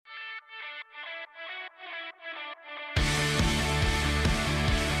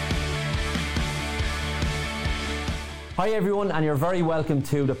Hi everyone, and you're very welcome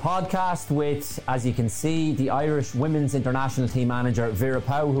to the podcast with, as you can see, the Irish Women's International Team Manager, Vera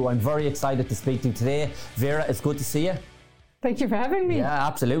Pauw, who I'm very excited to speak to today. Vera, it's good to see you. Thank you for having me. Yeah,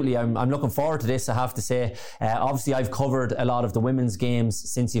 absolutely. I'm looking forward to this, I have to say. Obviously, I've covered a lot of the women's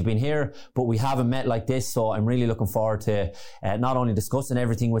games since you've been here, but we haven't met like this, so I'm really looking forward to not only discussing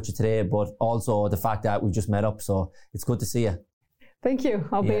everything with you today, but also the fact that we just met up, so it's good to see you. Thank you.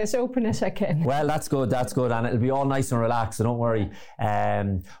 I'll be as open as I can. Well, that's good, and it'll be all nice and relaxed, so don't worry.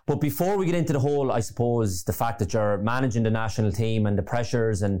 But before we get into the whole, I suppose, the fact that you're managing the national team and the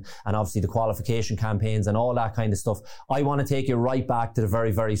pressures and obviously the qualification campaigns and all that kind of stuff, I want to take you right back to the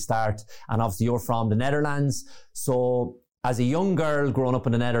very, very start. And obviously you're from the Netherlands, so as a young girl growing up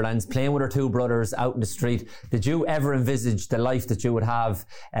in the Netherlands, playing with her two brothers out in the street, did you ever envisage the life that you would have,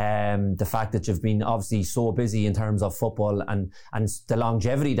 the fact that you've been obviously so busy in terms of football and the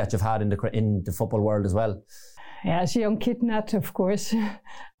longevity that you've had in the football world as well? Yeah, as a young kid, not, of course.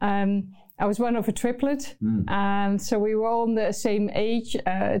 I was one of a triplet, and so we were all the same age.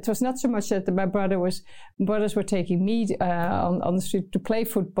 It was not so much that my brothers were taking me on the street to play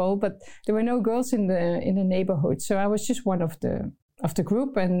football, but there were no girls in the neighborhood. So I was just one of the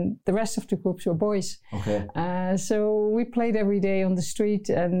group, and the rest of the groups were boys. Okay. So we played every day on the street,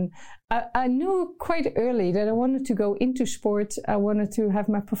 and I knew quite early that I wanted to go into sport. I wanted to have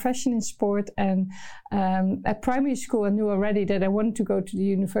my profession in sport, and at primary school I knew already that I wanted to go to the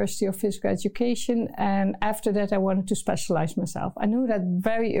University of Physical Education, and after that I wanted to specialize myself. I knew that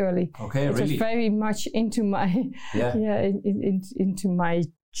very early. Okay, it really? was very much into my into my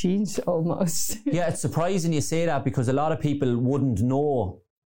genes almost. Yeah, it's surprising you say that, because a lot of people wouldn't know,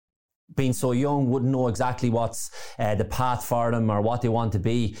 being so young, wouldn't know exactly what's the path for them or what they want to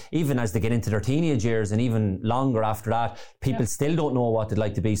be. Even as they get into their teenage years and even longer after that, people still don't know what they'd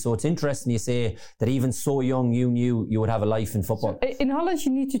like to be. So it's interesting you say that even so young you knew you would have a life in football. So in Holland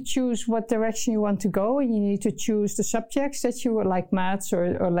you need to choose what direction you want to go, and you need to choose the subjects that you would like, maths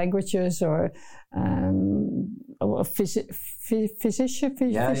or languages or physician. How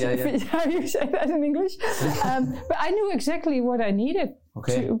do you say that in English? But I knew exactly what I needed.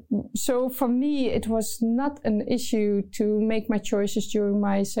 Okay. So for me, it was not an issue to make my choices during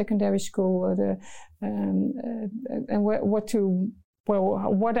my secondary school, and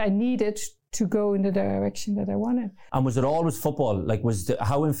what I needed to go in the direction that I wanted. And was it always football? Like,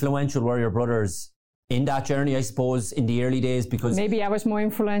 how influential were your brothers in that journey, I suppose, in the early days? Because maybe I was more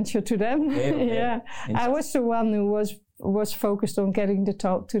influential to them. Okay. Yeah, I was the one who was focused on getting to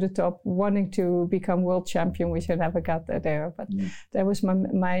the top, wanting to become world champion, which I never got there. But that was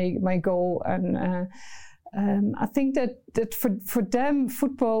my goal, and I think that for them,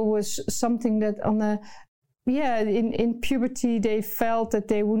 football was something that in puberty they felt that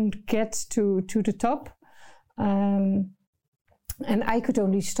they wouldn't get to the top. And I could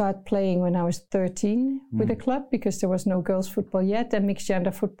only start playing when I was 13 with a club, because there was no girls football yet, and mixed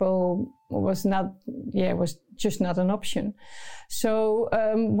gender football was just not an option. So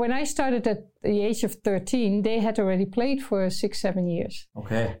when I started at the age of 13, they had already played for 6-7 years.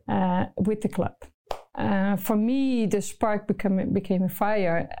 Okay. With the club. For me, the spark became a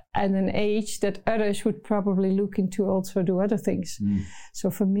fire at an age that others would probably look into also do other things. So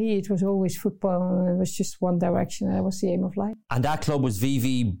for me, it was always football, and it was just one direction, and that was the aim of life. And that club was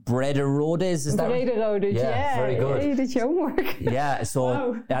VV Brederodes, is that right? Brederodes, yeah. Very good. You did your homework. Yeah, so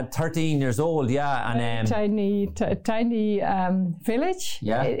wow. At 13 years old, and tiny village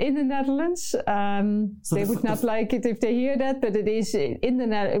in the Netherlands. So they would not like it if they hear that, but it is in the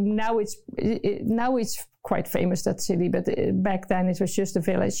Netherlands. Now it's quite famous, that city, but back then it was just a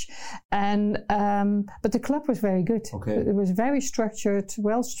village. And but the club was very good. Okay. It was very structured,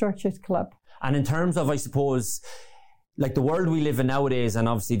 well-structured club. And in terms of, I suppose, like the world we live in nowadays, and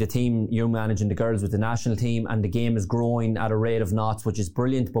obviously the team you're managing, the girls with the national team, and the game is growing at a rate of knots, which is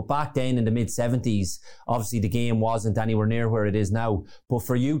brilliant. But back then in the mid-70s, obviously the game wasn't anywhere near where it is now. But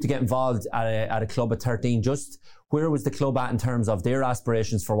for you to get involved at a club at 13, just where was the club at in terms of their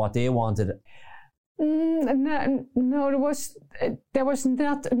aspirations for what they wanted? No, there was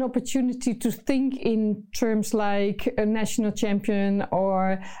not an opportunity to think in terms like a national champion,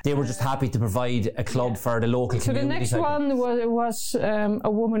 or they were just happy to provide a club for the local community. So the next one was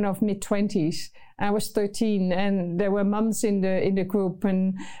a woman of mid-20s. I was 13, and there were mums in the group,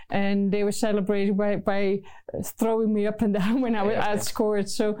 and they were celebrated by throwing me up and down when I scored.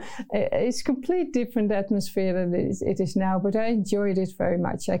 So it's a complete different atmosphere than it is now. But I enjoyed it very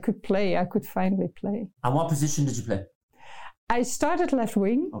much. I could finally play. And what position did you play? I started left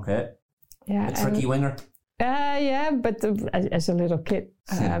wing. Okay. Yeah. A tricky winger. Yeah, but as a little kid.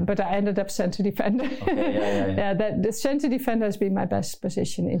 But I ended up centre defender. Okay, yeah. The centre defender has been my best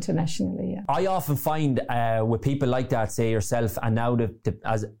position internationally. Yeah. I often find with people like that, say yourself, and now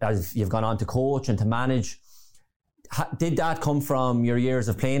as you've gone on to coach and to manage, did that come from your years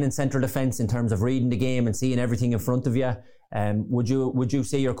of playing in central defence in terms of reading the game and seeing everything in front of you? Would you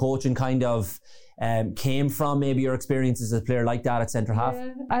say your coaching kind of came from maybe your experiences as a player like that at centre half?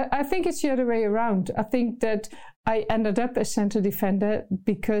 Yeah, I think it's the other way around. I think that I ended up as centre defender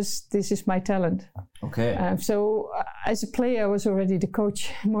because this is my talent. Okay. So as a player, I was already the coach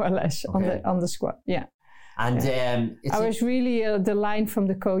more or less on the squad. Yeah. And I was really the line from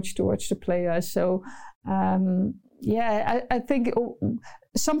the coach towards the player. So. I think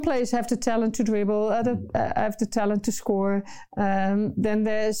some players have the talent to dribble, others have the talent to score. Then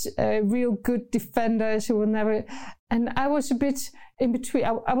there's real good defenders who will never. And I was a bit in between.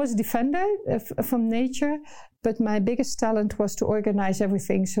 I was a defender from nature, but my biggest talent was to organize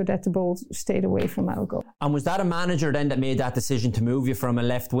everything so that the ball stayed away from our goal. And was that a manager then that made that decision to move you from a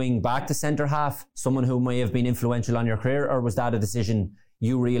left wing back to centre half? Someone who may have been influential on your career, or was that a decision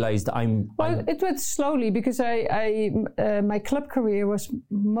you realised it went slowly because my club career was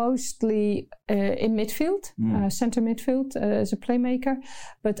mostly in midfield, centre midfield as a playmaker.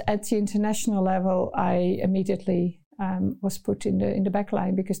 But at the international level, I immediately was put in the back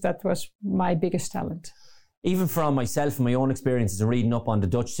line because that was my biggest talent. Even from myself and my own experiences of reading up on the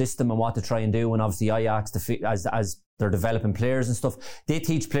Dutch system and what to try and do, and obviously Ajax, as they're developing players and stuff, they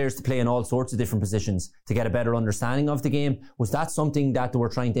teach players to play in all sorts of different positions to get a better understanding of the game. Was that something that they were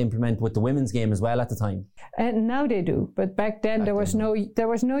trying to implement with the women's game as well at the time? And now they do, but back then there was no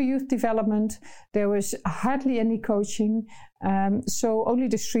youth development. There was hardly any coaching, so only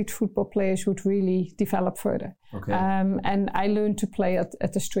the street football players would really develop further. Okay. And I learned to play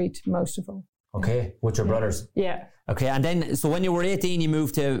at the street most of all. Okay, with your brothers? Yeah. Okay, and then, so when you were 18, you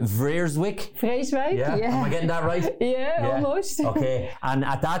moved to Vreeswijk? Vreeswijk, yeah. Am I getting that right? yeah, almost. Okay, and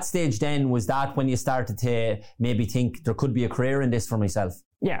at that stage then, was that when you started to maybe think there could be a career in this for myself?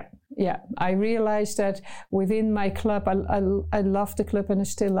 Yeah. I realized that within my club, I loved the club and I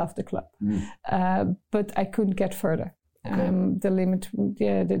still love the club. But I couldn't get further. Okay. The limit,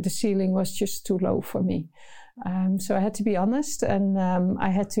 the ceiling was just too low for me. So I had to be honest, and I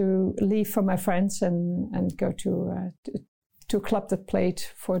had to leave from my friends and go to a club that played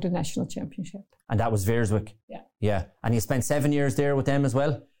for the national championship. And that was Vreeswijk? Yeah. And you spent 7 years there with them as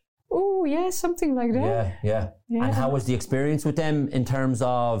well? Oh, yeah, something like that. Yeah. And how was the experience with them in terms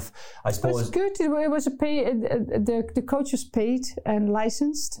of, I suppose... It was good. It was the coach was paid and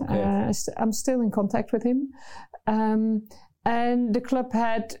licensed. Okay. I'm still in contact with him. And the club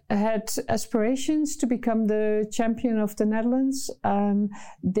had aspirations to become the champion of the Netherlands.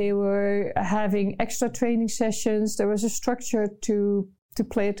 They were having extra training sessions. There was a structure to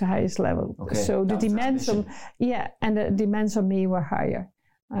play at the highest level. Okay. So the demands on me were higher.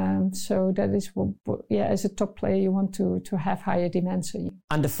 So that is as a top player, you want to have higher demands on you.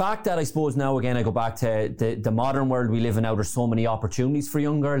 And the fact that I suppose now again I go back to the modern world we live in now, there's so many opportunities for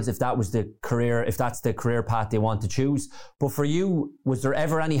young girls if that's the career path they want to choose. But for you, was there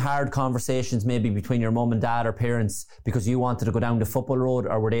ever any hard conversations maybe between your mum and dad or parents because you wanted to go down the football road,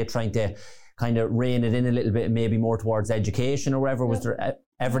 or were they trying to kind of rein it in a little bit, maybe more towards education or whatever? Was there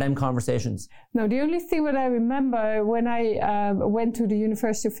ever them conversations? No, the only thing that I remember when I went to the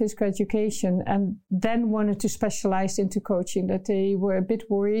University of Physical Education and then wanted to specialize into coaching, that they were a bit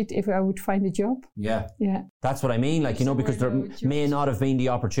worried if I would find a job. Yeah. That's what I mean, because there may not have been the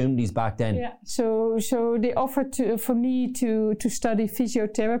opportunities back then. Yeah. So they offered for me to study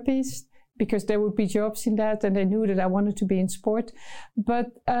physiotherapies, because there would be jobs in that, and they knew that I wanted to be in sport. But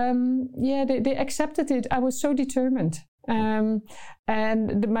they accepted it. I was so determined. And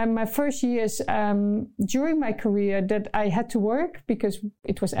my first years during my career that I had to work because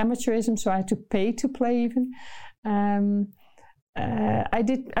it was amateurism, so I had to pay to play even. I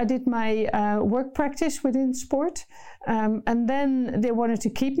did my work practice within sport, and then they wanted to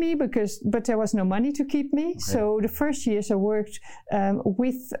keep me but there was no money to keep me. Okay. So the first years I worked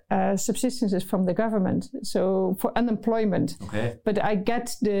with subsistences from the government, so for unemployment. Okay. But I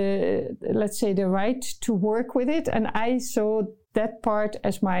got the right to work with it, and I saw that part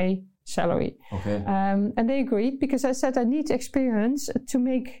as my salary. Okay. And they agreed because I said I need experience to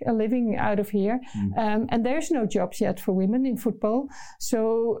make a living out of here. And there's no jobs yet for women in football.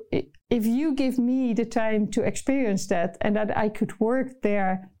 So if you give me the time to experience that and that I could work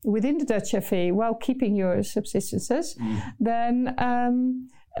there within the Dutch FA while keeping your subsistences, then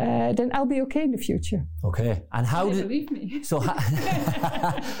then I'll be okay in the future. Okay. And how did believe me? So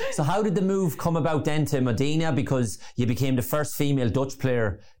how did the move come about then to Modena? Because you became the first female Dutch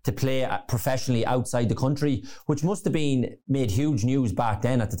player to play professionally outside the country, which must have made huge news back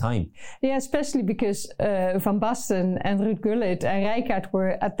then at the time. Yeah, especially because Van Basten and Ruud Gullit and Rijkaard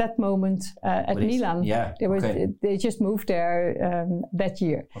were at that moment at Milan. Yeah, they just moved there that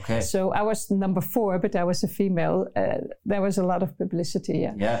year. Okay. So I was number 4, but I was a female. There was a lot of publicity.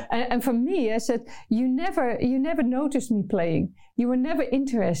 Yeah. And for me, I said, you never noticed me playing. You were never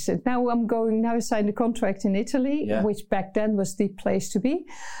interested. Now I signed a contract in Italy, which back then was the place to be.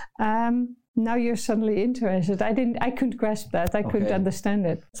 Now you're suddenly interested. I couldn't grasp that. I couldn't understand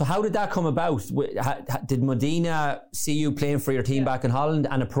it. So how did that come about? Did Modena see you playing for your team back in Holland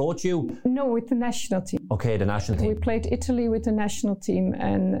and approach you? No, with the national team. Okay, the national team. We played Italy with the national team,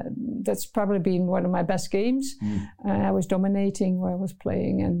 and that's probably been one of my best games. I was dominating where I was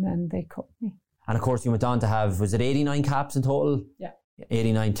playing, and then they called me. And of course you went on to have, was it 89 caps in total? Yeah.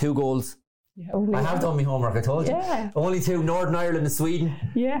 89, 2 goals. Yeah, I have done my homework, I told you. Yeah. Only 2, Northern Ireland and Sweden.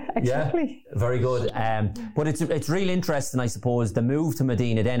 Yeah, exactly. Yeah, very good. But it's really interesting, I suppose, the move to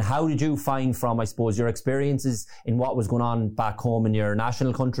Modena then. How did you find from, I suppose, your experiences in what was going on back home in your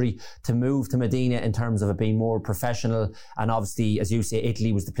national country to move to Modena in terms of it being more professional? And obviously, as you say,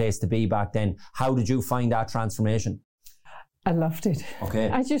 Italy was the place to be back then. How did you find that transformation? I loved it.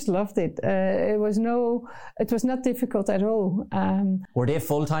 Okay. I just loved it. It was not difficult at all. Were they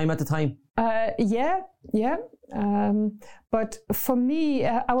full-time at the time? Yeah. But for me,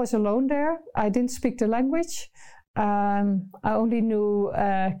 I was alone there. I didn't speak the language. I only knew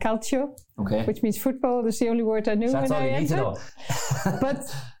calcio, which means football. That's the only word I knew. So that's all you need to know.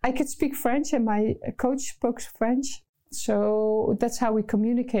 But I could speak French, and my coach spoke French. So that's how we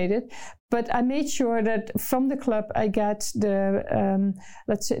communicated. But I made sure that from the club I got the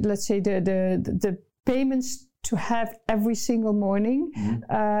let's say the payments to have every single morning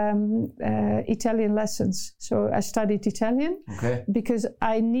Italian lessons. So I studied Italian because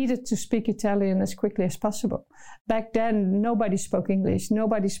I needed to speak Italian as quickly as possible. Back then, nobody spoke English,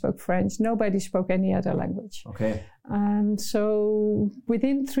 nobody spoke French, nobody spoke any other language. So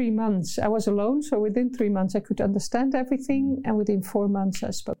within 3 months, I was alone. So within 3 months, I could understand everything. And within 4 months,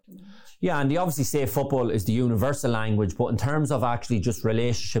 I spoke the language. Yeah, and they obviously say football is the universal language, but in terms of actually just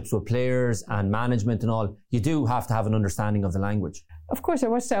relationships with players and management and all, you do have to have an understanding of the language. Of course, I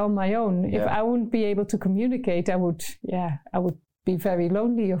was there on my own. Yeah. If I wouldn't be able to communicate, I would be very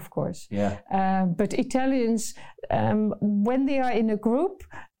lonely, of course. Yeah. But Italians, when they are in a group,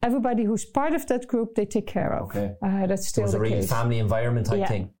 everybody who's part of that group, they take care of. That's still the case. It was a really family environment type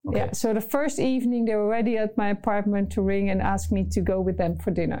thing. Yeah. So the first evening, they were ready at my apartment to ring and ask me to go with them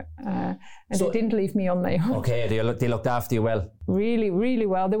for dinner. And they didn't leave me on my own. Okay, they looked after you well. Really, really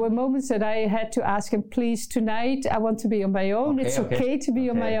well. There were moments that I had to ask him, please, tonight, I want to be on my own. It's okay to be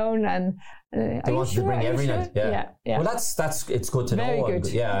on my own. And they wanted to bring you every night. Yeah. Well, that's it's good to know. Very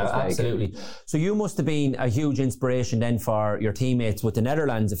good. Yeah, absolutely. So you must have been a huge inspiration then for your teammates with the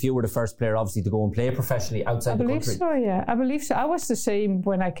Netherlands if you were the first player, obviously, to go and play professionally outside the country. I believe so. I was the same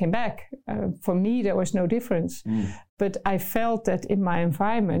when I came back. For me, there was no difference. But I felt that in my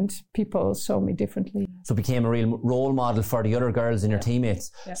environment, people saw me differently. So became a real role model for the other girls and your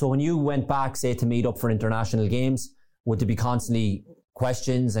teammates. Yeah. So when you went back, say, to meet up for international games, would there be constantly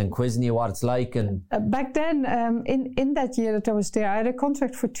questions and quizzing you what it's like? And back then, in that year that I was there, I had a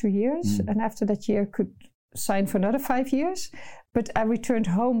contract for 2 years. And after that year, I could sign for another 5 years. But I returned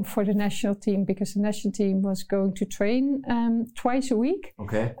home for the national team because the national team was going to train twice a week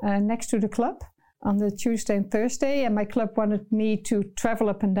next to the club on the Tuesday and Thursday, and my club wanted me to travel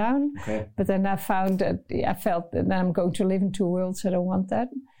up and down. But then I felt that I'm going to live in 2 worlds. I don't want that.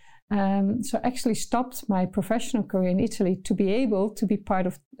 So I actually stopped my professional career in Italy to be able to be part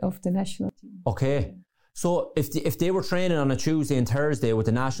of the national team. Okay. So if they were training on a Tuesday and Thursday with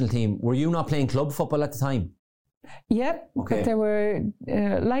the national team, were you not playing club football at the time? Yeah, but there were,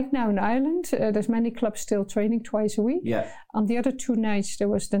 like now in Ireland, there's many clubs still training twice a week. Yeah. On the other 2 nights, there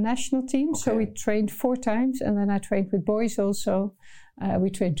was the national team, so we trained 4 times, and then I trained with boys also. We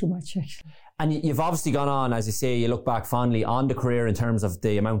trained too much, actually. And you've obviously gone on, as you say, you look back fondly on the career in terms of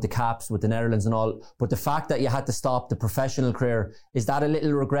the amount of caps with the Netherlands and all, but the fact that you had to stop the professional career, is that a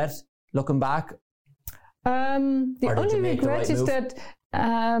little regret looking back? The only regret is that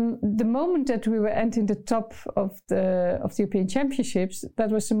the moment that we were entering the top of the European Championships,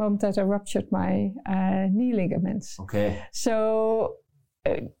 that was the moment that I ruptured my knee ligaments. Okay. So,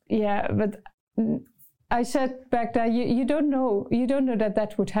 but I said back then, you don't know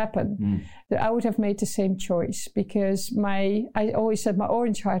that would happen. That I would have made the same choice because I always said my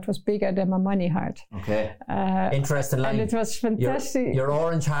orange heart was bigger than my money heart. Okay. Interesting line. And it was fantastic. Your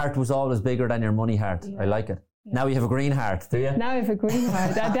orange heart was always bigger than your money heart. Yeah. I like it. Yeah. Now you have a green heart, do you? Now I have a green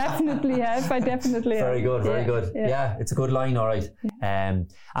heart. I definitely have. Very good, very good. Yeah, it's a good line, all right.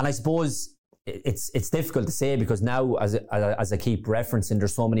 And I suppose it's difficult to say because now, as I keep referencing,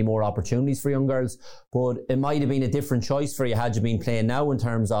 there's so many more opportunities for young girls. But it might have been a different choice for you had you been playing now in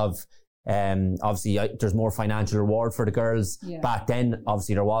terms of obviously there's more financial reward for the girls. Yeah. Back then,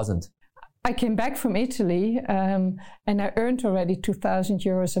 obviously there wasn't. I came back from Italy and I earned already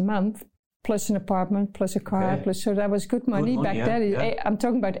 €2,000 a month. Plus an apartment, plus a car, so that was good money back then. Yeah. I'm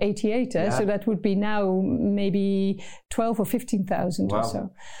talking about 88, so that would be now maybe 12 or 15,000 or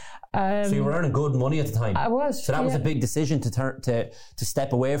so. So you were earning good money at the time. I was. So that was a big decision to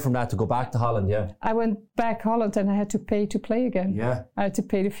step away from that to go back to Holland. Yeah. I went back Holland and I had to pay to play again. Yeah. I had to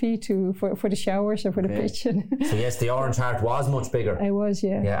pay the fee for the showers and for the pitch. So yes, the orange heart was much bigger. It was,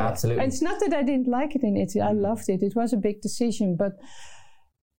 yeah. Yeah, absolutely. And it's not that I didn't like it in Italy. I loved it. It was a big decision, but.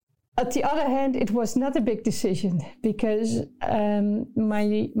 On the other hand, it was not a big decision because my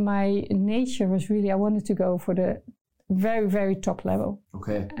nature was really, I wanted to go for the very, very top level.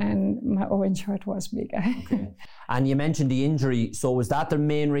 Okay. And my orange heart was bigger. Okay. And you mentioned the injury. So was that the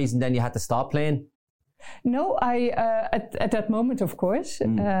main reason then you had to stop playing? No, at that moment, of course.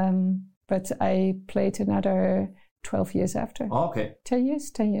 But I played another 12 years after. Oh, okay. 10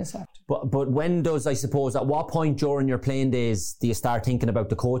 years after. But when does, I suppose, at what point during your playing days do you start thinking about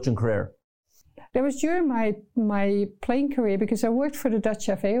the coaching career? That was during my playing career because I worked for the Dutch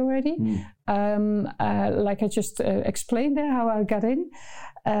FA already. Like I just explained there, how I got in.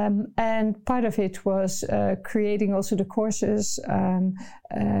 And part of it was creating also the courses,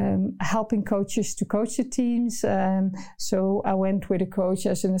 helping coaches to coach the teams. So I went with a coach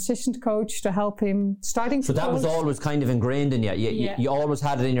as an assistant coach to help him starting. So that was always kind of ingrained in you. You always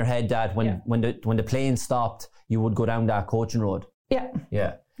had it in your head that when the playing stopped, you would go down that coaching road. Yeah.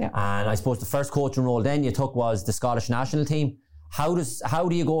 Yeah. And I suppose the first coaching role then you took was the Scottish national team. How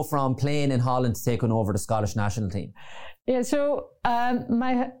do you go from playing in Holland to taking over the Scottish national team? Yeah, so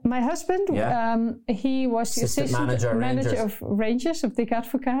my husband, he was the assistant manager of Rangers, of Dick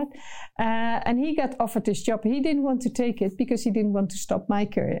Advocaat, and he got offered this job. He didn't want to take it because he didn't want to stop my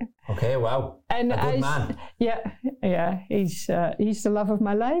career. Okay, wow. And a good man. Yeah, he's the love of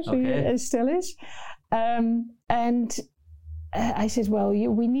my life. He still is. And I said, well,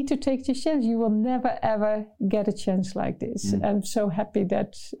 we need to take this chance. You will never, ever get a chance like this. I'm so happy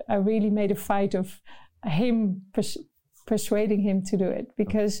that I really made a fight of him persuading him to do it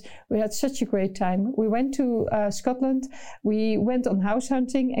because we had such a great time. We went to Scotland. We went on house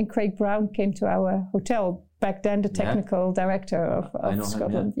hunting and Craig Brown came to our hotel. Back then, the technical director of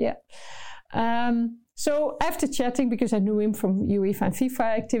Scotland. So after chatting, because I knew him from UEFA and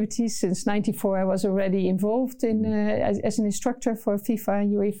FIFA activities, since '94 I was already involved in as an instructor for FIFA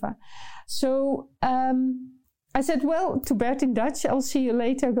and UEFA. So I said, well, to Bert in Dutch, I'll see you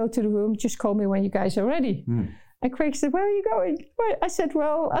later, go to the room, just call me when you guys are ready. And Craig said, where are you going? I said,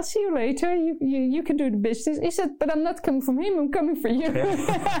 well, I'll see you later. You can do the business. He said, but I'm not coming from him. I'm coming for you.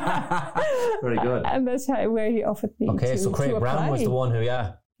 Very good. And that's where he offered me to so Craig Brown was the one who,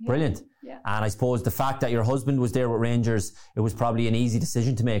 brilliant. Yeah. And I suppose the fact that your husband was there with Rangers, it was probably an easy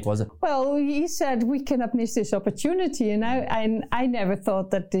decision to make, was it? Well, he said, we cannot miss this opportunity. And I never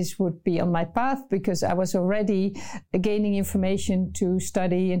thought that this would be on my path because I was already gaining information to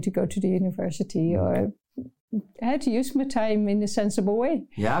study and to go to the university or I had to use my time in a sensible way.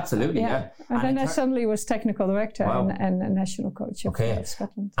 Yeah, absolutely. Yeah. And then I suddenly was technical director and a national coach of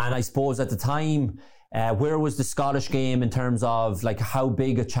Scotland. And I suppose at the time, where was the Scottish game in terms of like how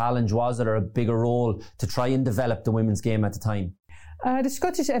big a challenge was it or a bigger role to try and develop the women's game at the time? The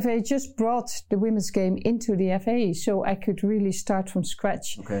Scottish FA just brought the women's game into the FA, so I could really start from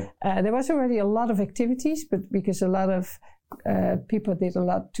scratch. There was already a lot of activities, but because a lot of people did a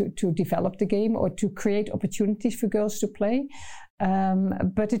lot to develop the game or to create opportunities for girls to play.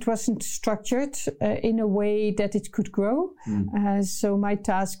 But it wasn't structured in a way that it could grow. So my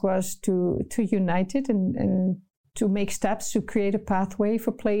task was to unite it and to make steps to create a pathway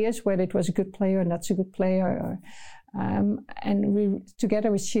for players, whether it was a good player or not so good player. And we,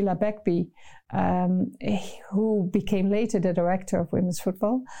 together with Sheila Begbie, who became later the director of women's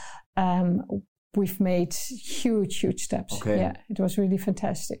football, we've made huge steps. Yeah, it was really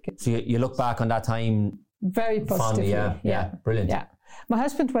fantastic. So you look back on that time very positively. Yeah, brilliant. Yeah, my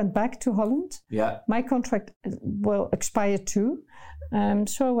husband went back to Holland. Yeah, my contract will expire too,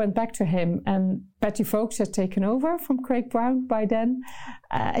 So I went back to him, and Betty Vokes had taken over from Craig Brown by then.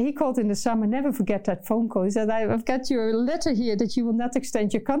 He called in the summer, never forget that phone call. He said, I've got your letter here that you will not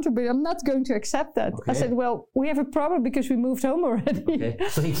extend your contract, but I'm not going to accept that. Okay. I said, well, we have a problem because we moved home already. Okay.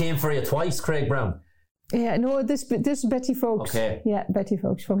 So he came for you twice, Craig Brown? Yeah, no, this Betty Vokes. Okay. Yeah, Betty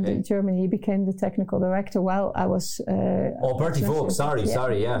Vokes from Germany. He became the technical director while I was... Bertie Vokes, sorry,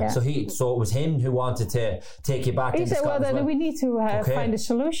 yeah. So it was him who wanted to take you back. He said, well, then we need to find a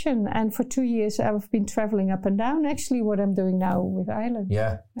solution. And for 2 years, I've been traveling up and down, actually, what I'm doing now with Ireland.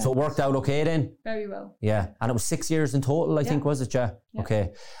 Yeah. So it worked out okay then? Very well. Yeah. And it was 6 years in total, I think, was it, yeah?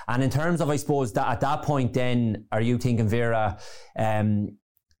 Okay. And in terms of, I suppose, that at that point then, are you thinking, Vera...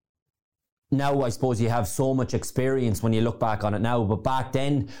 now, I suppose you have so much experience when you look back on it now, but back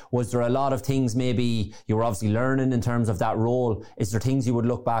then, was there a lot of things maybe you were obviously learning in terms of that role? Is there things you would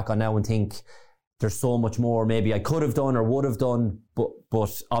look back on now and think, there's so much more maybe I could have done or would have done, but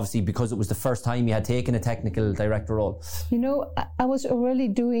obviously because it was the first time you had taken a technical director role? You know, I was already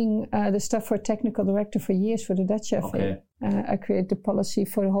doing the stuff for technical director for years for the Dutch FA. Okay. I created the policy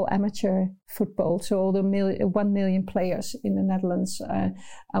for the whole amateur football, so all the 1 million players in the Netherlands.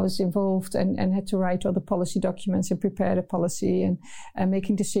 I was involved and had to write all the policy documents and prepare the policy and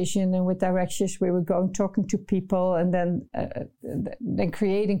making decisions, and with directions we were going, talking to people, and then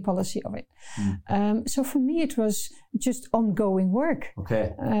creating policy of it. So for me it was just ongoing work.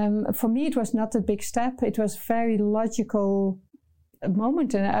 Okay. For me it was not a big step. It was very logical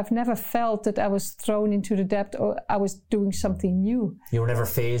moment, and I've never felt that I was thrown into the depth or I was doing something new. You were never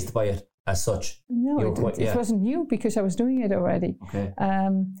fazed by it as such? No, it wasn't new because I was doing it already. Okay.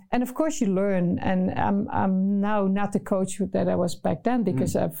 And of course you learn, and I'm now not the coach that I was back then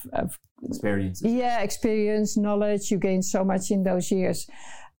because I've experience. Yeah, experience, knowledge. You gain so much in those years.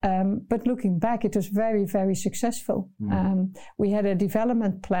 But looking back, it was very, very successful. We had a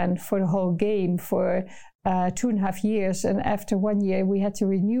development plan for the whole game for 2.5 years, and after 1 year we had to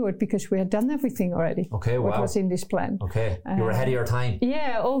renew it because we had done everything already. Okay, wow. What was in this plan. Okay, you were ahead of your time.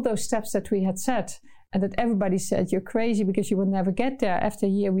 Yeah, all those steps that we had set, and that everybody said, you're crazy because you will never get there. After a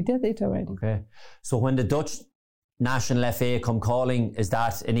year we did it already. Okay, so when the Dutch National FA come calling, is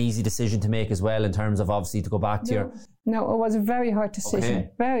that an easy decision to make as well in terms of obviously to go back to your... No, it was a very hard decision. Okay.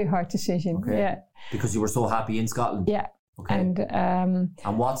 Very hard decision, yeah. Because you were so happy in Scotland? Yeah. Okay. And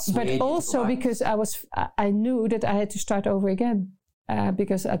what's... But also because I knew that I had to start over again.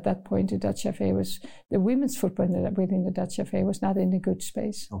 Because at that point the Dutch FA was... The women's football within the Dutch FA was not in a good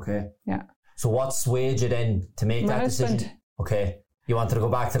space. Okay. Yeah. So what swayed you then to make that decision? Okay. You wanted to go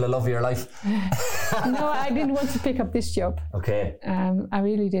back to the love of your life? No, I didn't want to pick up this job. Okay. I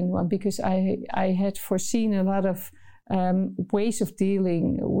really didn't want, because I had foreseen a lot of ways of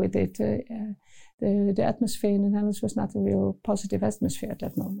dealing with it. The atmosphere in the Netherlands was not a real positive atmosphere at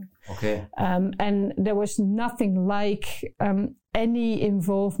that moment. Okay. And there was nothing like any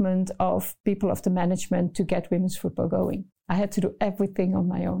involvement of people of the management to get women's football going. I had to do everything on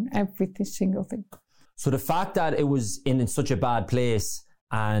my own, every single thing. So the fact that it was in such a bad place,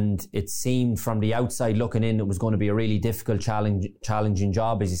 and it seemed from the outside looking in, it was going to be a really difficult, challenging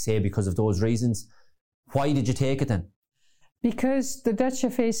job, as you say, because of those reasons. Why did you take it then? Because the Dutch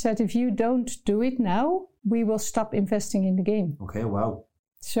FA said, if you don't do it now, we will stop investing in the game. Okay, wow.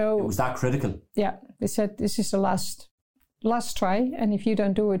 So it was that critical? Yeah. They said, this is the last try, and if you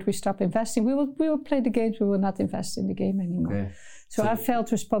don't do it, we stop investing. We will play the games, we will not invest in the game anymore. Okay. So I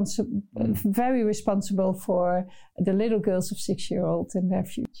felt very responsible for the little girls of 6-year-olds and their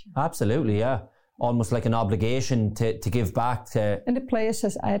future. Absolutely, yeah. Almost like an obligation to give back to... And the players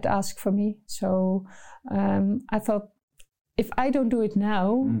I had asked for me. So I thought, if I don't do it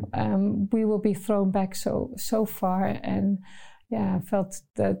now, we will be thrown back so far. And yeah, I felt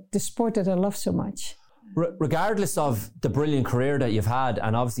that the sport that I love so much. Regardless of the brilliant career that you've had,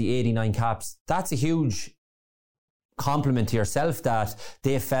 and obviously 89 caps, that's a huge compliment to yourself that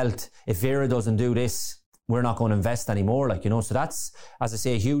they felt, if Vera doesn't do this, we're not going to invest anymore, so that's, as I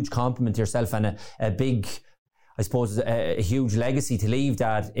say, a huge compliment to yourself, and a big, I suppose, a huge legacy to leave,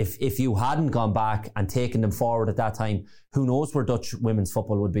 that if you hadn't gone back and taken them forward at that time, who knows where Dutch women's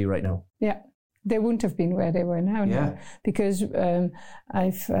football would be right now. Yeah. They wouldn't have been where they were now, no. Because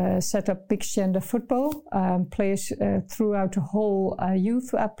I've set up mixed gender football. Players throughout the whole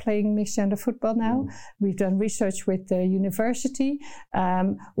youth are playing mixed gender football now. We've done research with the university.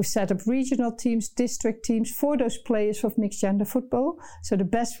 We've set up regional teams, district teams for those players of mixed gender football. So the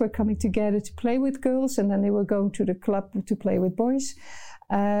best were coming together to play with girls, and then they were going to the club to play with boys.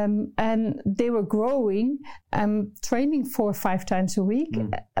 and they were growing, training 4 or 5 times a week.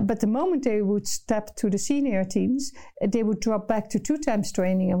 But the moment they would step to the senior teams, they would drop back to 2 times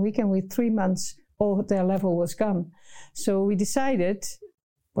training a week, and with 3 months, all their level was gone. So we decided,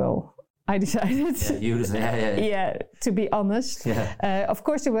 well, I decided. To be honest. Of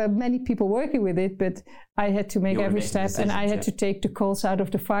course, there were many people working with it, but I had to make every step, and I had to take the coals out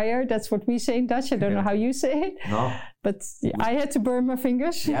of the fire. That's what we say in Dutch. I don't know how you say it. No. But I had to burn my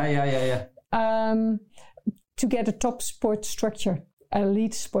fingers. To get a top sport structure, a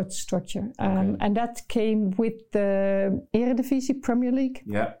lead sport structure. And that came with the Eredivisie, Premier League,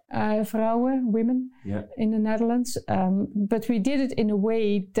 vrouwen, women in the Netherlands. But we did it in a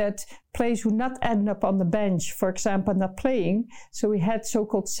way that players would not end up on the bench, for example, not playing. So we had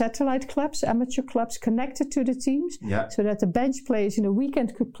so-called satellite clubs, amateur clubs connected to the teams, so that the bench players in the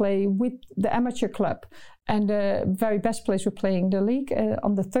weekend could play with the amateur club. And the very best players were playing the league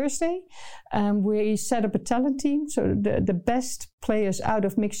on the Thursday. We set up a talent team. So the best players out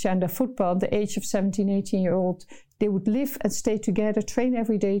of mixed gender football, the age of 17, 18-year-old, they would live and stay together, train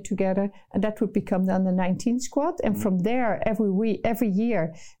every day together, and that would become the under-19 squad. And from there, every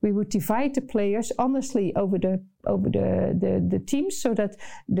year, we would divide the players honestly over the teams, so that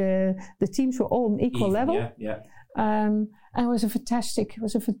the teams were all on equal level. And it was a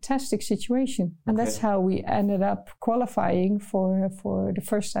fantastic situation, and that's how we ended up qualifying for the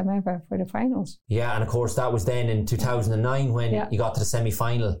first time ever for the finals. Yeah, and of course that was then in 2009 when you got to the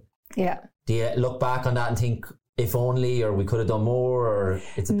semi-final. Yeah. Do you look back on that and think, if only, or we could have done more, or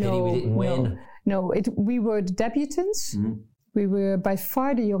it's a pity we didn't win? No, we were the debutants. We were by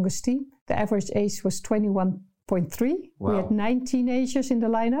far the youngest team. The average age was 21.3. Wow. We had 9 teenagers in the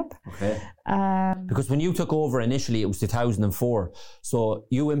lineup. Because when you took over initially, it was 2004. So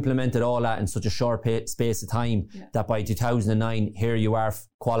you implemented all that in such a short space of time that by 2009, here you are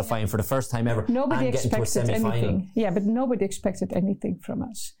qualifying for the first time ever. Nobody and getting to a semi-final. Anything. Yeah, but nobody expected anything from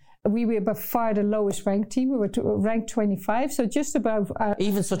us. We were by far the lowest ranked team. We were ranked 25, so just about...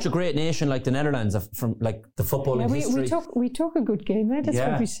 Even such a great nation like the Netherlands, from like the footballing history. We talk a good game, right? That's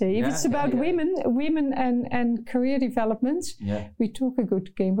what we say. If it's about women and career development, we talk a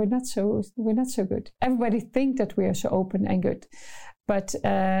good game. We're not so good. Everybody think that we are so open and good, but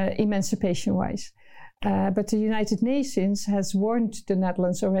emancipation-wise. But the United Nations has warned the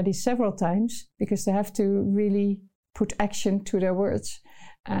Netherlands already several times, because they have to really put action to their words.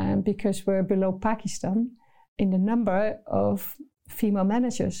 Because we're below Pakistan in the number of female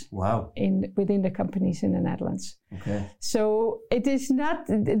managers within the companies in the Netherlands. So it is not...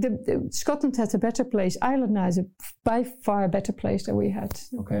 Scotland has a better place. Ireland now is by far a better place than we had.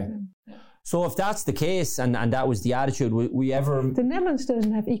 So if that's the case, and that was the attitude, we ever... The Netherlands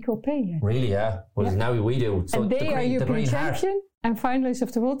doesn't have equal pay yet. Really, Well, now we do. So and they are European champion and finalists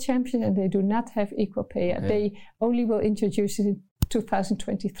of the world champion, and they do not have equal pay yet. They only will introduce it in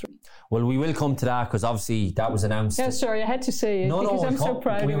 2023. Well, we will come to that, because obviously that was announced. Yeah, sorry, I had to say it because I'm so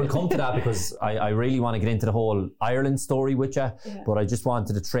proud. We will come to that, because I really want to get into the whole Ireland story with you, but I just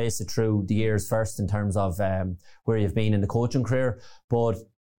wanted to trace it through the years first in terms of where you've been in the coaching career. But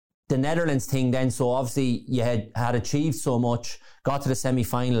the Netherlands thing then, so obviously you had achieved so much, got to the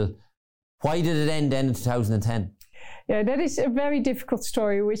semi-final. Why did it end then in 2010? Yeah, that is a very difficult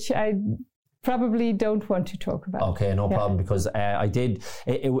story, which I probably don't want to talk about. Okay, no problem, because I did.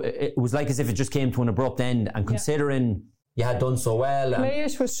 It was like as if it just came to an abrupt end, and considering you had done so well.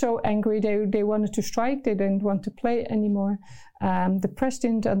 Players were so angry, they wanted to strike, they didn't want to play anymore. The press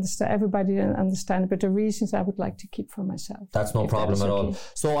didn't understand, everybody didn't understand, but the reasons I would like to keep for myself. That's no problem at all.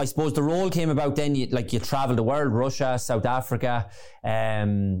 So I suppose the role came about then, you travelled the world, Russia, South Africa,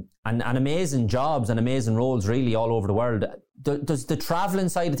 and amazing jobs and amazing roles really all over the world. Does the travelling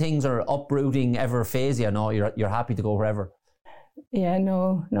side of things or uprooting ever phase you? No, you're happy to go wherever? Yeah,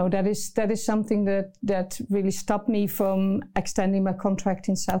 no, that is something that really stopped me from extending my contract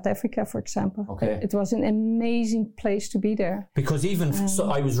in South Africa, for example. It was an amazing place to be there. Because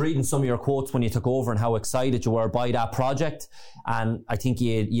I was reading some of your quotes when you took over and how excited you were by that project, and I think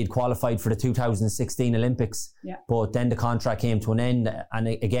you'd qualified for the 2016 Olympics, but then the contract came to an end. And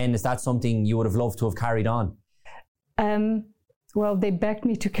again, is that something you would have loved to have carried on? Well, they begged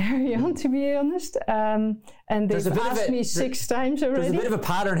me to carry on, to be honest. And they've asked me 6 times already. There's a bit of a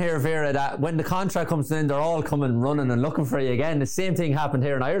pattern here, Vera, that when the contract comes in, they're all coming running and looking for you again. The same thing happened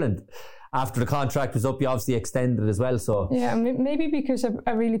here in Ireland. After the contract was up, you obviously extended as well. So yeah, maybe because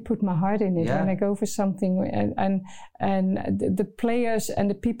I really put my heart in it when I go for something, and the players and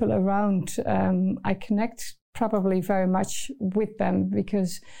the people around, I connect probably very much with them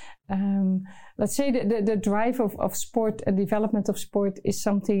because let's say the drive of sport and development of sport is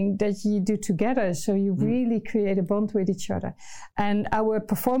something that you do together. So you really create a bond with each other. And our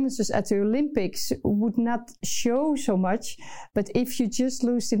performances at the Olympics would not show so much, but if you just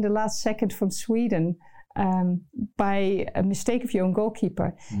lose in the last second from Sweden, by a mistake of your own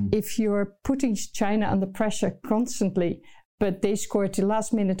goalkeeper, if you're putting China under pressure constantly, but they scored the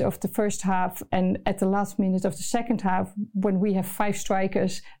last minute of the first half, and at the last minute of the second half, when we have 5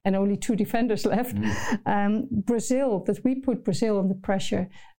 strikers and only 2 defenders left, Brazil, that we put Brazil under pressure,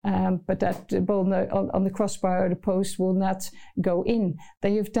 but that the ball on the crossbar or the post will not go in.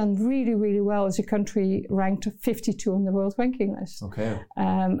 They have done really, really well as a country ranked 52 on the world ranking list. Okay.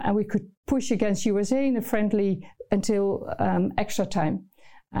 And we could push against USA in a friendly until extra time.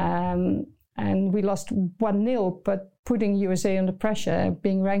 And we lost 1-0, but putting USA under pressure,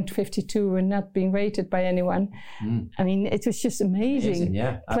 being ranked 52 and not being rated by anyone. I mean, it was just amazing.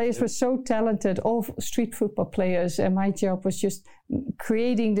 Yeah, players were so talented, all street football players, and my job was just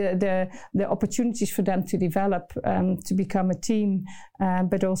creating the opportunities for them to develop, to become a team,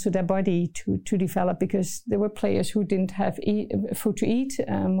 but also their body to develop, because there were players who didn't have food to eat,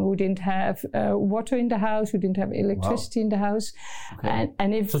 who didn't have water in the house, who didn't have electricity in the house. Okay.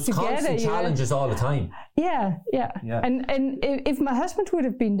 And if so it's together constant challenges all the time. Yeah. And if my husband would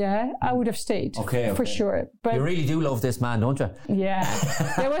have been there, I would have stayed. Okay. For sure. But you really do love this man, don't you? Yeah.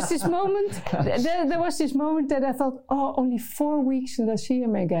 There was this moment. There was this moment that I thought, oh, only 4 weeks and I see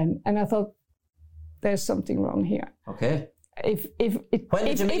him again, and I thought, there's something wrong here. Okay. If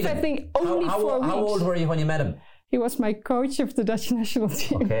I think only 4 weeks. How old were you when you met him? He was my coach of the Dutch national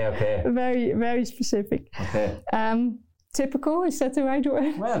team. Okay. Very, very specific. Okay. Typical, is that the right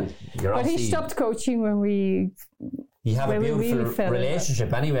word? Well, but he stopped coaching when we. You have a beautiful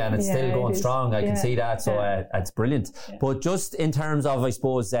relationship anyway, and it's still going strong. I can see that, so it's brilliant. Yeah. But just in terms of, I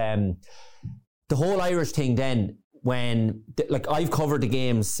suppose, the whole Irish thing then, when, like, I've covered the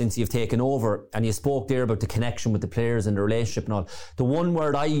games since you've taken over, and you spoke there about the connection with the players and the relationship and all. The one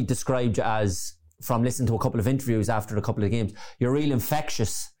word I described you as, from listening to a couple of interviews after a couple of games, you're real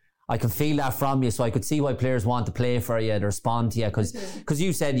infectious. I can feel that from you, so I could see why players want to play for you and respond to you, because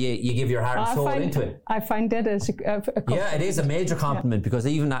you said you give your heart and soul into it. I find that as a compliment. Yeah, it is a major compliment, because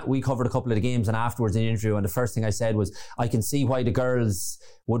even that, we covered a couple of the games and afterwards in the interview, and the first thing I said was, I can see why the girls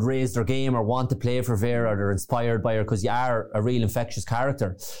would raise their game or want to play for Vera, or they're inspired by her, because you are a real infectious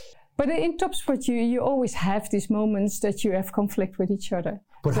character. But in top sport, you always have these moments that you have conflict with each other.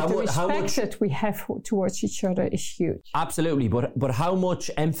 But the respect that we have towards each other is huge. Absolutely, but how much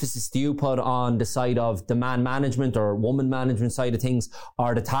emphasis do you put on the side of the man management or woman management side of things,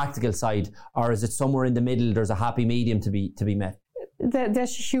 or the tactical side, or is it somewhere in the middle? There's a happy medium to be met.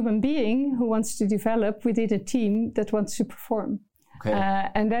 There's a human being who wants to develop within a team that wants to perform. Okay.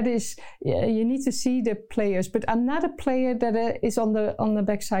 And that is, you need to see the players. But I'm not a player that is on the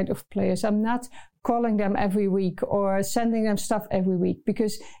backside of players. I'm not calling them every week or sending them stuff every week,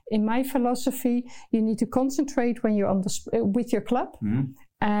 because in my philosophy, you need to concentrate when you're with your club.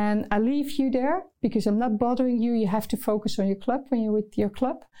 And I leave you there because I'm not bothering you. You have to focus on your club when you're with your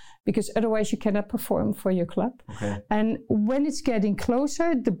club, because otherwise you cannot perform for your club. Okay. And when it's getting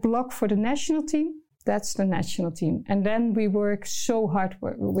closer, the block for the national team, that's the national team. And then we work so hard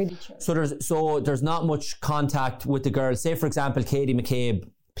with each other. So there's not much contact with the girls. Say, for example, Katie McCabe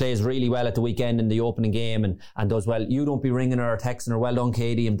plays really well at the weekend in the opening game and does well. You don't be ringing her or texting her, well done,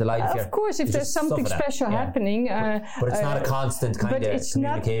 Katie, I'm delighted for you. Of course, if there's something special happening. But it's not a constant kind of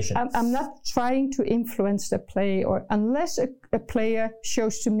communication. I'm not trying to influence the play, or unless a player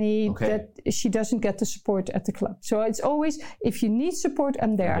shows to me that she doesn't get the support at the club. So it's always, if you need support,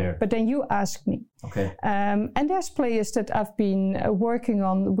 I'm there. But then you ask me. Okay. And there's players that I've been working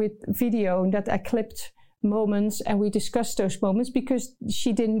on with video that I clipped moments, and we discussed those moments because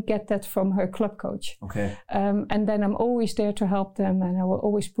she didn't get that from her club coach. Okay. And then I'm always there to help them, and I will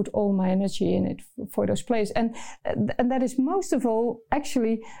always put all my energy in it for those players. And that is most of all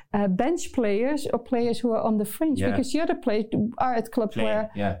actually bench players or players who are on the fringe, because the other players are at clubs where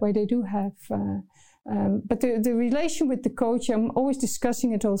they do have. But the relation with the coach, I'm always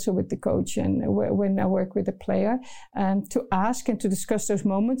discussing it also with the coach, and when I work with a player, to ask and to discuss those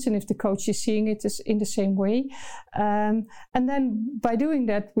moments, and if the coach is seeing it in the same way, and then by doing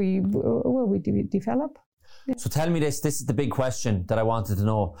that we develop. Yeah. So tell me this is the big question that I wanted to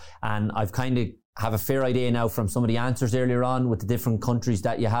know, and I've kind of have a fair idea now from some of the answers earlier on with the different countries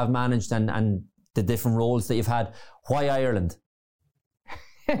that you have managed and the different roles that you've had. Why Ireland?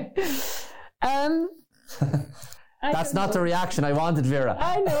 That's not the reaction I wanted, Vera.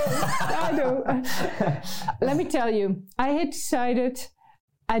 I know. Let me tell you, I had decided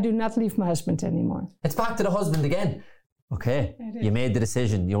I do not leave my husband anymore. It's back to the husband again. Okay, you made the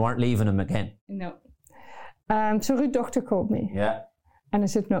decision. You weren't leaving him again. No. So Ruud Dokter called me. Yeah. And I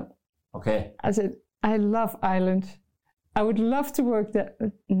said, no. Okay. I said, I love Ireland. I would love to work there.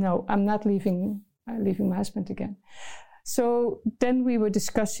 No, I'm not leaving my husband again. So then we were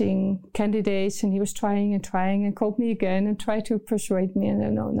discussing candidates, and he was trying and called me again and tried to persuade me. And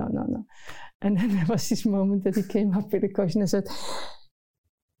then, no. And then there was this moment that he came up with a question. I said,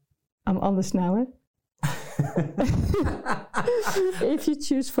 I'm honest now, eh? If you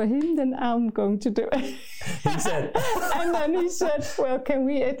choose for him, then I'm going to do it. He said. And then he said, well, can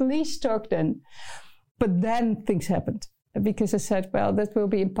we at least talk then? But then things happened. Because I said, well, that will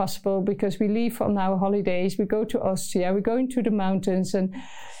be impossible because we leave on our holidays, we go to Austria, we go into the mountains. And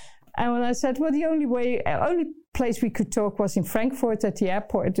when I said, well, the only place we could talk was in Frankfurt at the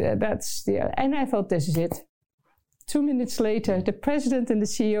airport. And I thought, this is it. 2 minutes later, the president and the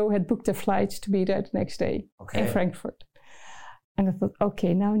CEO had booked their flights to be there the next day in Frankfurt. And I thought,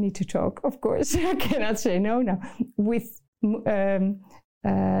 okay, now I need to talk. Of course, I cannot say no now. With Mooney,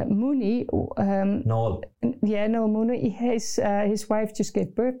 Noel. Mooney, his wife just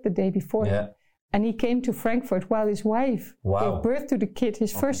gave birth the day before. Yeah. And he came to Frankfurt while his wife gave birth to the kid,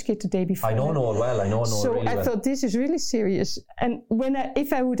 his first kid the day before. I know Noel well. I know Noel so really well. I thought, this is really serious. And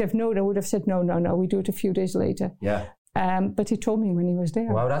if I would have known, I would have said, no, we do it a few days later. Yeah. But he told me when he was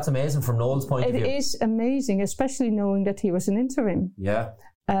there. Wow, that's amazing from Noel's point of view. It is amazing, especially knowing that he was an interim. Yeah.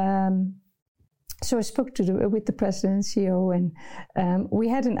 So I spoke with the president and CEO, and we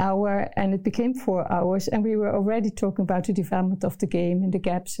had an hour, and it became 4 hours, and we were already talking about the development of the game and the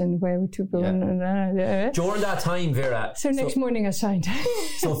gaps and where to go. Yeah. During that time, Vera. So next morning I signed.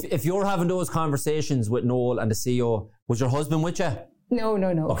 So if you're having those conversations with Noel and the CEO, was your husband with you? No.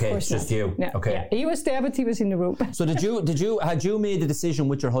 Okay, it's just you. No, okay. Yeah. He was there, but he was in the room. So had you made the decision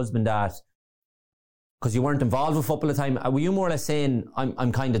with your husband that, because you weren't involved with football at the time, were you more or less saying,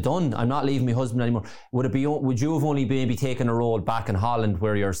 I'm kind of done, I'm not leaving my husband anymore? Would you have only maybe taken a role back in Holland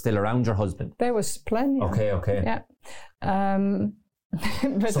where you're still around your husband? There was plenty. Okay. Yeah.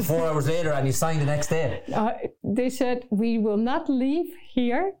 But so 4 hours later, and you signed the next day? They said, we will not leave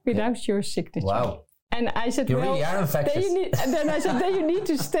here without your signature. Wow. And I said, you really are infectious. Then I said, then you need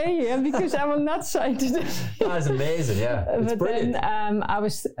to stay here because I will not sign today. That's amazing, yeah. It's brilliant. Then I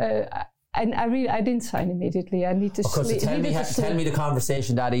was... And I didn't sign immediately. I need to sleep. So tell me the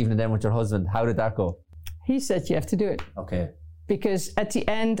conversation that evening then with your husband. How did that go? He said, you have to do it. Okay. Because at the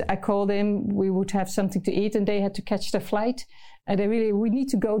end, I called him. We would have something to eat, and they had to catch their flight. And we need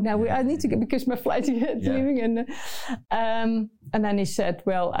to go now. I need to go because my flight is leaving. And then he said,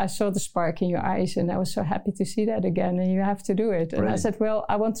 well, I saw the spark in your eyes, and I was so happy to see that again. And you have to do it. Brilliant. And I said, well,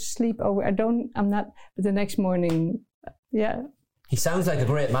 I want to sleep over. I'm not. But the next morning, yeah. He sounds like a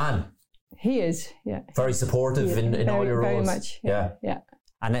great man. He is, yeah. Very supportive in all your roles. Very much, yeah.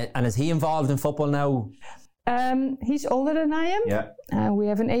 And is he involved in football now? He's older than I am. Yeah. We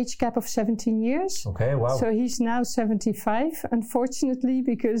have an age gap of 17 years. Okay, wow. So he's now 75, unfortunately,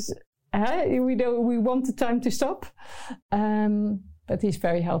 because we want the time to stop. But he's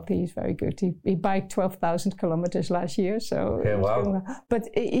very healthy. He's very good. He biked 12,000 kilometers last year. So okay, wow. But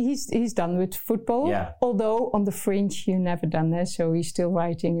he's done with football. Yeah. Although on the fringe, you've never done that. So he's still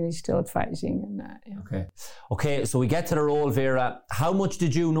writing and he's still advising. And, yeah. Okay. So we get to the role, Vera. How much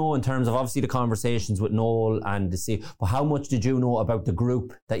did you know in terms of obviously the conversations with Noel and the CEO? But how much did you know about the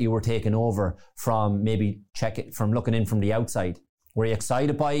group that you were taking over from from looking in from the outside? Were you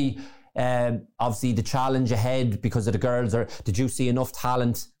excited by? Obviously the challenge ahead because of the girls, or did you see enough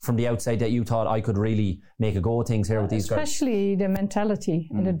talent from the outside that you thought I could really make a go of things here with these girls? Especially the mentality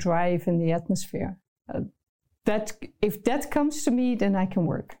and the drive and the atmosphere. That if that comes to me, then I can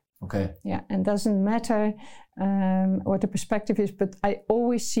work. Okay. Yeah, and doesn't matter what the perspective is, but I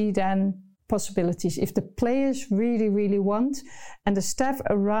always see then possibilities. If the players really, really want, and the staff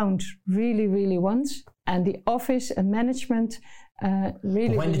around really, really wants, and the office and management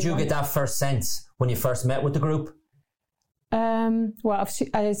really. When did you get that first sense when you first met with the group? Well,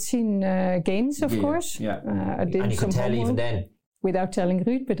 I had seen games, of course. Yeah. And you could tell even then. Without telling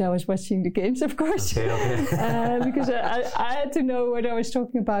Ruud, but I was watching the games, of course. Okay. Because I had to know what I was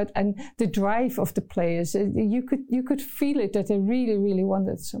talking about, and the drive of the players. You could feel it that they really, really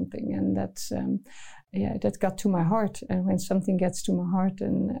wanted something, and that's that got to my heart. And when something gets to my heart,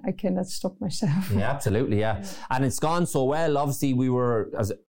 then I cannot stop myself. Yeah, absolutely. Yeah, and it's gone so well. Obviously, we were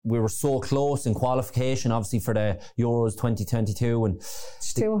we were so close in qualification, obviously, for the Euros 2022. And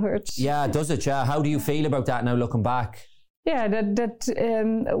still hurts. Yeah, does it? Yeah. How do you feel about that now, looking back? Yeah,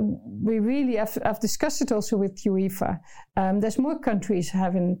 we really have discussed it also with UEFA. There's more countries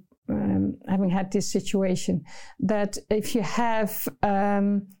having had this situation, that if you have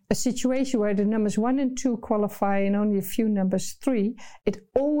a situation where the numbers 1 and 2 qualify and only a few numbers 3, it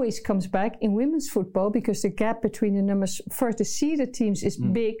always comes back in women's football, because the gap between the numbers first the seeded teams is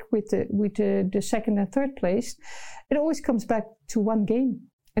big with the second and third place. It always comes back to one game,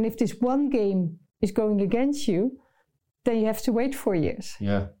 and if this one game is going against you, then you have to wait 4 years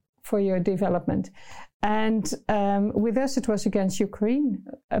for your development. And with us, it was against Ukraine,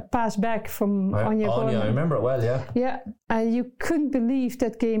 a pass back from Anya Gorman. I remember it well, yeah. Yeah, you couldn't believe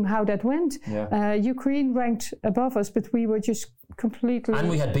that game, how that went. Yeah. Ukraine ranked above us, but we were just completely And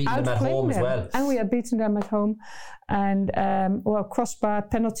we had beaten them at home as well. And we had beaten them at home. And, crossbar,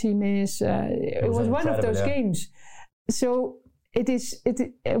 penalty miss. It was one of those games. So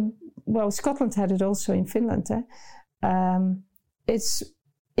Scotland had it also in Finland.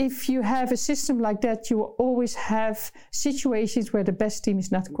 If you have a system like that, you will always have situations where the best team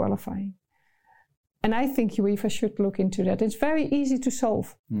is not qualifying. And I think UEFA should look into that. It's very easy to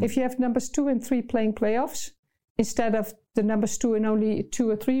solve. If you have numbers 2 and 3 playing playoffs, instead of the numbers 2 and only 2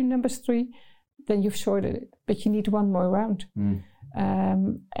 or 3 numbers 3, then you've sorted it. But you need one more round.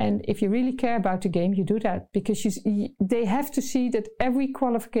 And if you really care about the game, you do that. Because they have to see that every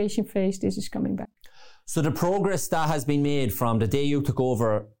qualification phase, this is coming back. So the progress that has been made from the day you took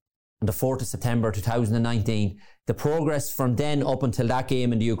over on the 4th of September 2019, the progress from then up until that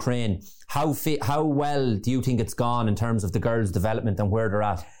game in the Ukraine, how well do you think it's gone in terms of the girls' development and where they're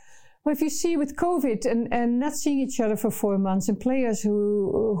at? Well, if you see with COVID and not seeing each other for 4 months, and players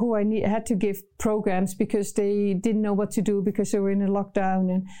who had to give programs because they didn't know what to do because they were in a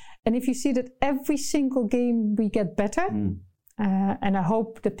lockdown, and if you see that every single game we get better, and I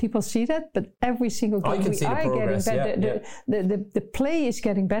hope that people see that, but every single game we are getting better. The play is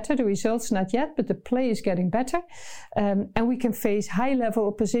getting better, the results not yet, but the play is getting better. And we can face high-level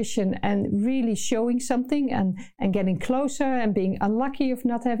opposition and really showing something and getting closer and being unlucky of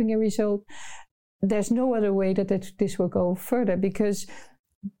not having a result. There's no other way that this will go further, because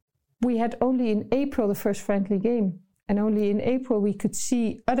we had only in April the first friendly game. And only in April we could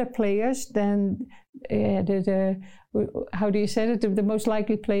see other players than how do you say it? The most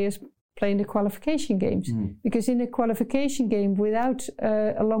likely players playing the qualification games. Because in a qualification game, without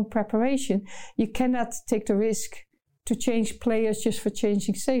a long preparation, you cannot take the risk to change players just for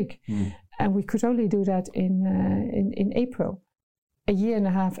changing's sake. And we could only do that in April, a year and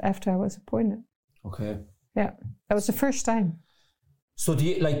a half after I was appointed. Okay. Yeah, that was the first time. So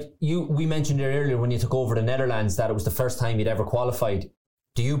we mentioned there earlier when you took over the Netherlands that it was the first time you'd ever qualified.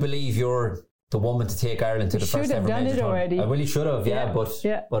 Do you believe you're the woman to take Ireland to the first ever men's tournament? We should have done it already. I really should have,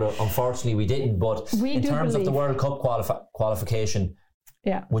 but unfortunately we didn't. But in terms of the World Cup qualification,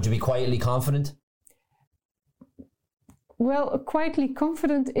 would you be quietly confident? Well, quietly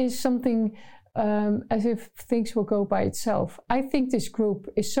confident is something as if things will go by itself. I think this group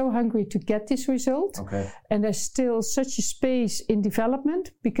is so hungry to get this result. Okay. And there's still such a space in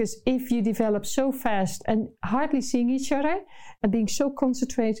development, because if you develop so fast and hardly seeing each other and being so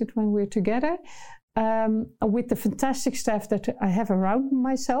concentrated when we're together, with the fantastic staff that I have around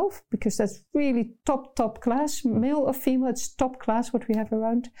myself, because that's really top class, male or female, it's top class what we have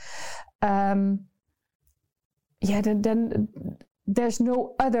around. Then there's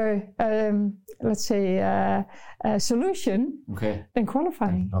no other, solution than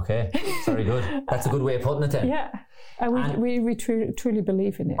qualifying. Okay, very good. That's a good way of putting it then. Yeah, and we truly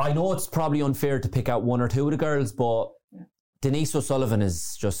believe in it. I know it's probably unfair to pick out one or two of the girls, but Denise O'Sullivan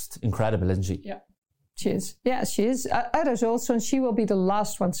is just incredible, isn't she? Yeah. She is. Yeah, she is. Others also, and she will be the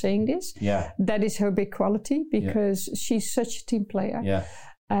last one saying this. Yeah. That is her big quality, because she's such a team player. Yeah.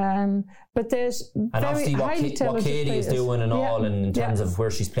 But there's very highly talented what Katie players. is doing and all in terms of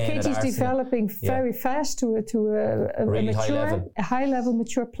where she's playing Katie's at Arsenal. Developing very fast to a really mature, high level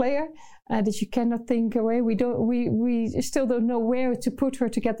mature player that you cannot think away. We still don't know where to put her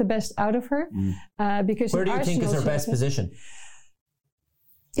to get the best out of her. Because where do you think is her best position?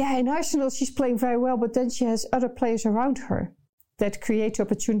 Yeah, in Arsenal she's playing very well, but then she has other players around her that create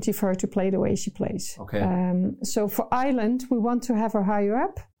opportunity for her to play the way she plays. Okay. So for Ireland, we want to have her higher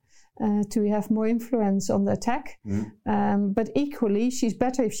up to have more influence on the attack. But equally, she's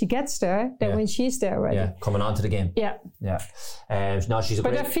better if she gets there than when she's there already. Yeah, coming on to the game. Yeah. No, she's a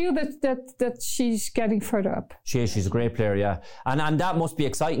great... But I feel that she's getting further up. She's a great player, yeah. And that must be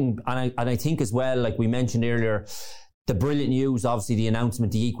exciting. And I think as well, like we mentioned earlier, the brilliant news, obviously the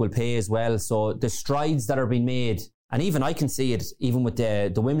announcement, the equal pay as well. So the strides that are being made, and even I can see it, even with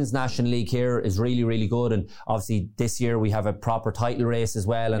the Women's National League here is really, really good. And obviously this year we have a proper title race as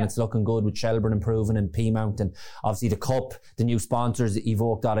well, and it's looking good with Shelbourne improving and Peamount, and obviously the Cup, the new sponsors,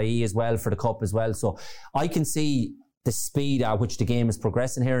 Evoke.ie as well for the Cup as well. So I can see the speed at which the game is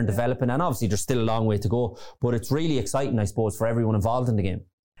progressing here and developing, and obviously there's still a long way to go, but it's really exciting, I suppose, for everyone involved in the game.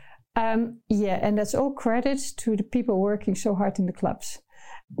 And that's all credit to the people working so hard in the clubs.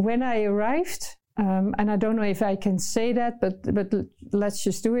 When I arrived, and I don't know if I can say that, but let's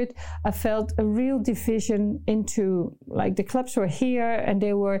just do it. I felt a real division into, like, the clubs were here and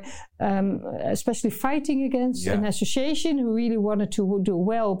they were especially fighting against an association who really wanted to do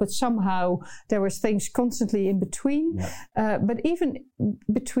well, but somehow there was things constantly in between. But even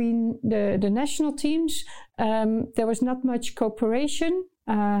between the national teams, there was not much cooperation.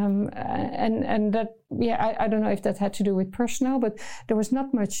 And that, I don't know if that had to do with personnel, but there was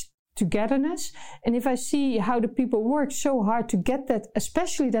not much togetherness. And if I see how the people work so hard to get that,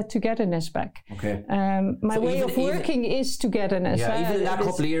 especially that togetherness back. My way of working is togetherness. Even in that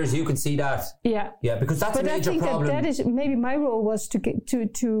couple of years, you can see that. Because that's a major problem. But I think that is maybe my role was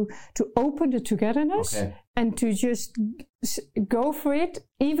to open the togetherness and to just go for it,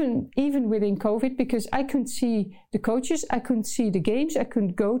 even within COVID, because I couldn't see the coaches, I couldn't see the games, I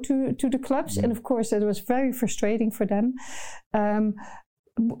couldn't go to the clubs, and of course that was very frustrating for them.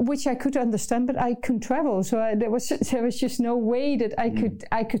 Which I could understand, but I couldn't travel, so there was just no way that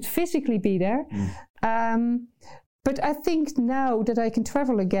I could physically be there. But I think now that I can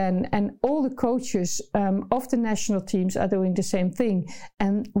travel again, and all the coaches of the national teams are doing the same thing,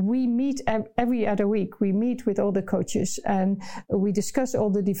 and we meet every other week. We meet with all the coaches, and we discuss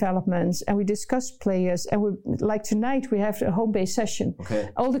all the developments, and we discuss players. And like tonight, we have a home-based session.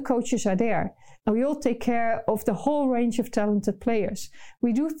 All the coaches are there, and we all take care of the whole range of talented players.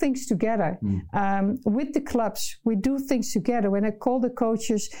 We do things together. With the clubs, we do things together. When I call the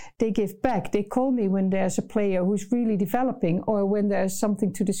coaches, they give back. They call me when there's a player who's really developing, or when there's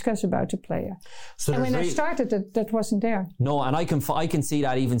something to discuss about a player. So and when I started, that wasn't there. No, and I can see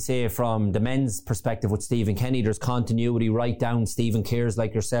that, even say from the men's perspective with Stephen Kenny, there's continuity right down. Stephen Kears,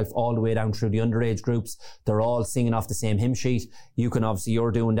 like yourself, all the way down through the underage groups. They're all singing off the same hymn sheet.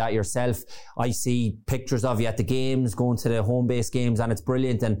 You're doing that yourself. I see pictures of you at the games, going to the home-based games, and it's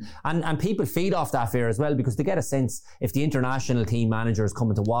brilliant. And people feed off that fear as well, because they get a sense if the international team manager is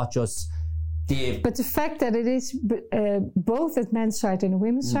coming to watch us. But the fact that it is both at men's side and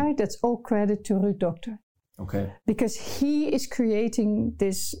women's side, that's all credit to Ruud Dokter. Because he is creating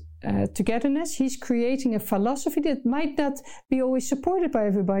this togetherness. He's creating a philosophy that might not be always supported by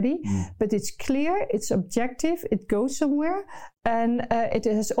everybody, but it's clear, it's objective, it goes somewhere, and it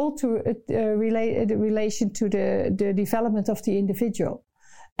has all to relation to the development of the individual.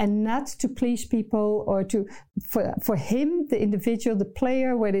 And not to please people, or for him, the individual, the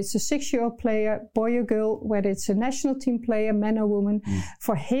player, whether it's a 6-year-old player, boy or girl, whether it's a national team player, man or woman,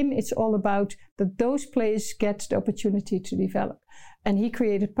 for him it's all about that those players get the opportunity to develop. And he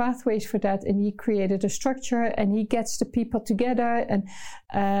created pathways for that, and he created a structure, and he gets the people together.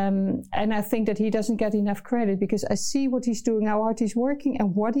 And I think that he doesn't get enough credit, because I see what he's doing, how hard he's working,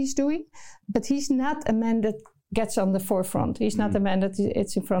 and what he's doing. But he's not a man that gets on the forefront. He's not the man that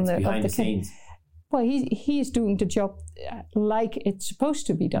it's in front of the scenes. Well, he is doing the job like it's supposed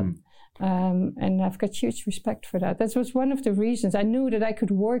to be done. And I've got huge respect for that. That was one of the reasons I knew that I could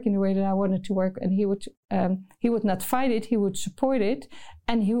work in the way that I wanted to work, and he would not fight it, he would support it,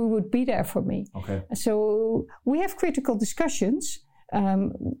 and he would be there for me. So we have critical discussions.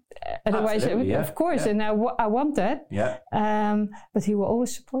 Otherwise, of course, and I want that. But he will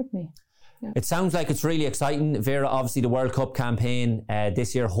always support me. It sounds like it's really exciting, Vera. Obviously, the World Cup campaign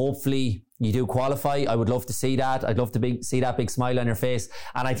this year, hopefully you do qualify. I would love to see that. I'd love to see that big smile on your face.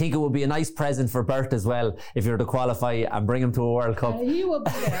 And I think it would be a nice present for Bert as well, if you were to qualify and bring him to a World Cup. He will be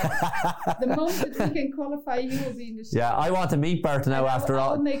there. The moment we can qualify, he will be in the show. I want to meet Bert now. I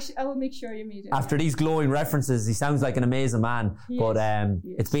will make sure you meet him. After these glowing references, he sounds like an amazing man.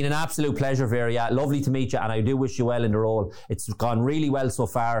 It's been an absolute pleasure, Vera. Lovely to meet you, and I do wish you well in the role. It's gone really well so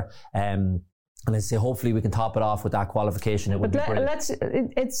far. And I say, hopefully we can top it off with that qualification. It would be brilliant.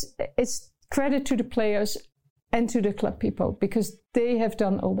 It's credit to the players and to the club people, because they have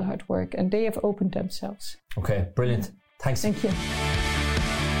done all the hard work and they have opened themselves. Okay, brilliant. Thanks. Thank you.